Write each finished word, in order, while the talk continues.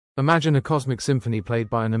Imagine a cosmic symphony played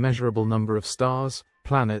by an immeasurable number of stars,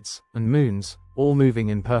 planets, and moons, all moving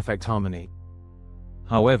in perfect harmony.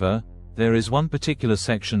 However, there is one particular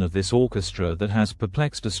section of this orchestra that has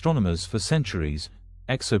perplexed astronomers for centuries: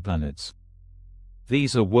 exoplanets.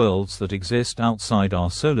 These are worlds that exist outside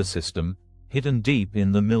our solar system, hidden deep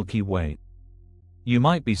in the Milky Way. You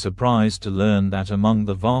might be surprised to learn that among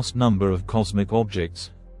the vast number of cosmic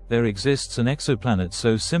objects, there exists an exoplanet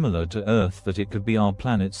so similar to Earth that it could be our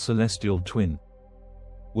planet's celestial twin.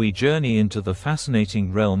 We journey into the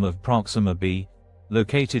fascinating realm of Proxima b,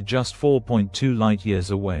 located just 4.2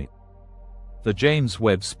 light-years away. The James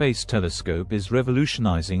Webb Space Telescope is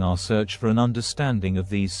revolutionizing our search for an understanding of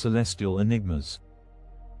these celestial enigmas.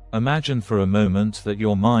 Imagine for a moment that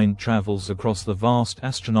your mind travels across the vast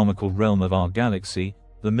astronomical realm of our galaxy,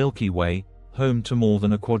 the Milky Way, home to more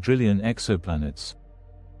than a quadrillion exoplanets.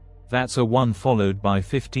 That's a 1 followed by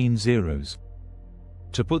 15 zeros.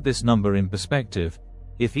 To put this number in perspective,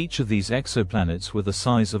 if each of these exoplanets were the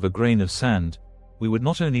size of a grain of sand, we would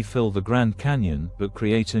not only fill the Grand Canyon but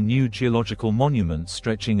create a new geological monument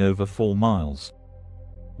stretching over 4 miles.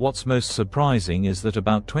 What's most surprising is that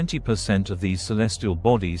about 20% of these celestial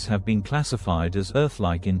bodies have been classified as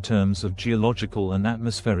Earth-like in terms of geological and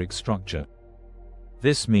atmospheric structure.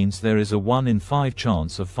 This means there is a 1 in 5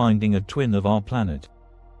 chance of finding a twin of our planet.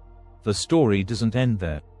 The story doesn't end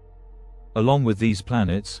there. Along with these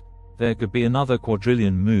planets, there could be another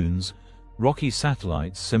quadrillion moons, rocky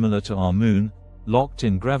satellites similar to our moon, locked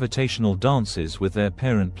in gravitational dances with their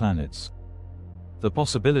parent planets. The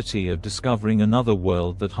possibility of discovering another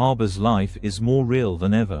world that harbors life is more real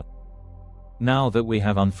than ever. Now that we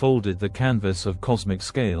have unfolded the canvas of cosmic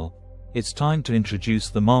scale, it's time to introduce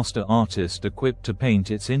the master artist equipped to paint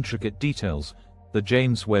its intricate details, the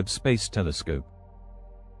James Webb Space Telescope.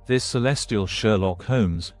 This celestial Sherlock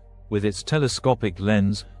Holmes, with its telescopic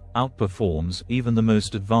lens, outperforms even the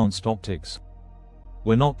most advanced optics.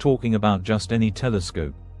 We're not talking about just any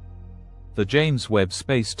telescope. The James Webb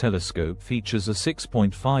Space Telescope features a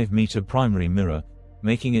 6.5-meter primary mirror,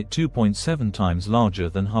 making it 2.7 times larger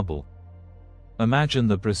than Hubble. Imagine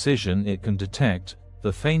the precision it can detect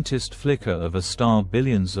the faintest flicker of a star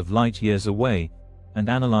billions of light-years away, and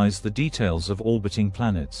analyze the details of orbiting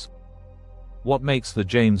planets. What makes the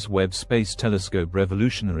James Webb Space Telescope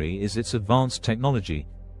revolutionary is its advanced technology,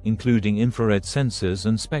 including infrared sensors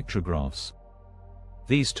and spectrographs.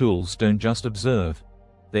 These tools don't just observe,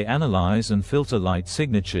 they analyze and filter light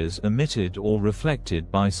signatures emitted or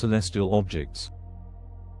reflected by celestial objects.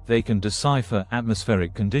 They can decipher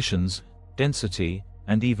atmospheric conditions, density,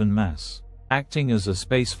 and even mass. Acting as a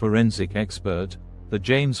space forensic expert, the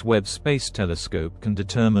James Webb Space Telescope can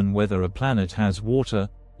determine whether a planet has water,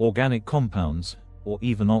 organic compounds, or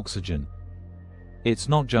even oxygen. It's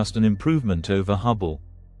not just an improvement over Hubble,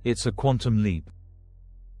 it's a quantum leap.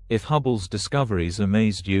 If Hubble's discoveries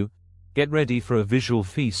amazed you, get ready for a visual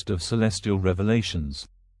feast of celestial revelations.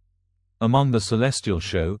 Among the celestial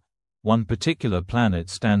show, one particular planet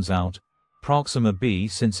stands out, Proxima b.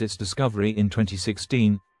 Since its discovery in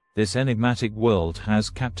 2016, this enigmatic world has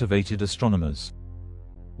captivated astronomers.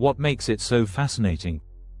 What makes it so fascinating?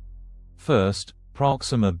 First,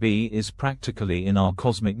 Proxima b is practically in our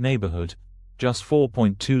cosmic neighborhood, just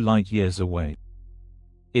 4.2 light-years away.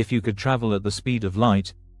 If you could travel at the speed of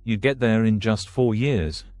light, you'd get there in just 4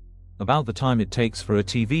 years. About the time it takes for a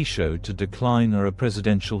TV show to decline or a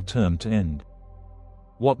presidential term to end.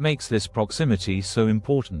 What makes this proximity so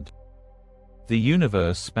important? The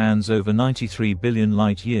universe spans over 93 billion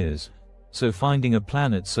light-years, so finding a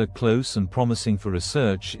planet so close and promising for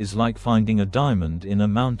research is like finding a diamond in a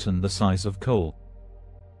mountain the size of coal.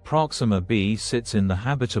 Proxima b sits in the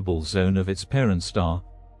habitable zone of its parent star,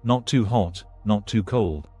 not too hot, not too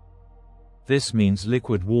cold. This means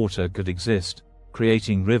liquid water could exist,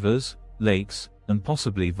 creating rivers, lakes, and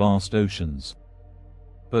possibly vast oceans.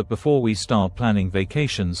 But before we start planning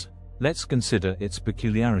vacations, let's consider its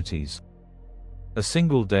peculiarities. A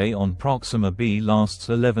single day on Proxima b lasts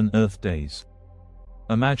 11 Earth days.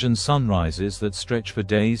 Imagine sunrises that stretch for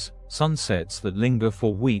days, sunsets that linger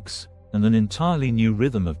for weeks, and an entirely new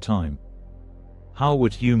rhythm of time. How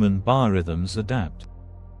would human biorhythms adapt?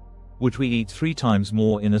 Would we eat 3 times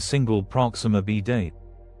more in a single Proxima b day?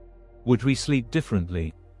 Would we sleep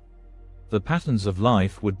differently? The patterns of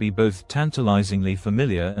life would be both tantalizingly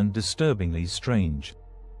familiar and disturbingly strange.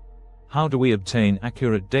 How do we obtain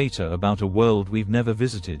accurate data about a world we've never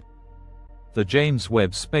visited? The James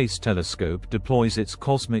Webb Space Telescope deploys its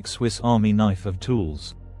cosmic Swiss Army knife of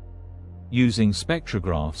tools. Using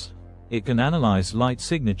spectrographs, it can analyze light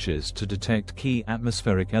signatures to detect key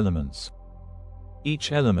atmospheric elements.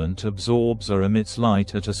 Each element absorbs or emits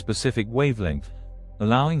light at a specific wavelength,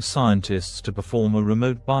 allowing scientists to perform a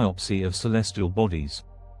remote biopsy of celestial bodies.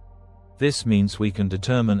 This means we can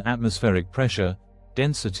determine atmospheric pressure,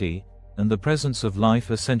 density, and the presence of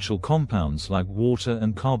life-essential compounds like water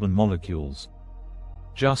and carbon molecules.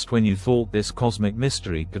 Just when you thought this cosmic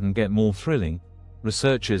mystery couldn't get more thrilling,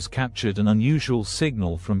 researchers captured an unusual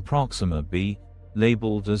signal from Proxima b,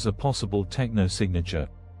 labeled as a possible technosignature.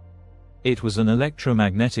 It was an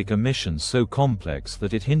electromagnetic emission so complex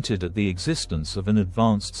that it hinted at the existence of an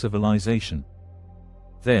advanced civilization.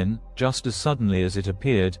 Then, just as suddenly as it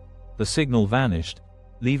appeared, the signal vanished,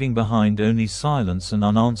 leaving behind only silence and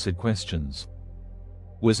unanswered questions.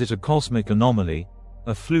 Was it a cosmic anomaly,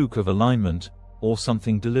 a fluke of alignment, or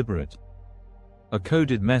something deliberate? A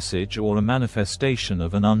coded message or a manifestation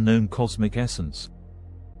of an unknown cosmic essence?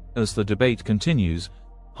 As the debate continues,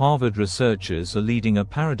 Harvard researchers are leading a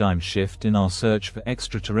paradigm shift in our search for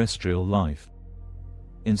extraterrestrial life.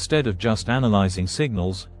 Instead of just analyzing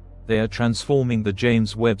signals, they are transforming the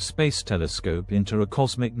James Webb Space Telescope into a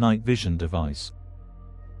cosmic night vision device.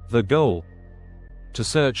 The goal? To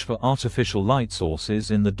search for artificial light sources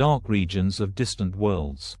in the dark regions of distant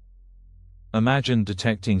worlds. Imagine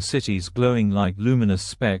detecting cities glowing like luminous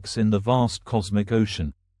specks in the vast cosmic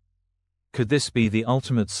ocean. Could this be the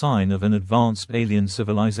ultimate sign of an advanced alien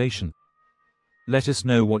civilization? Let us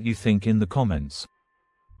know what you think in the comments.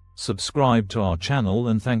 Subscribe to our channel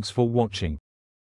and thanks for watching.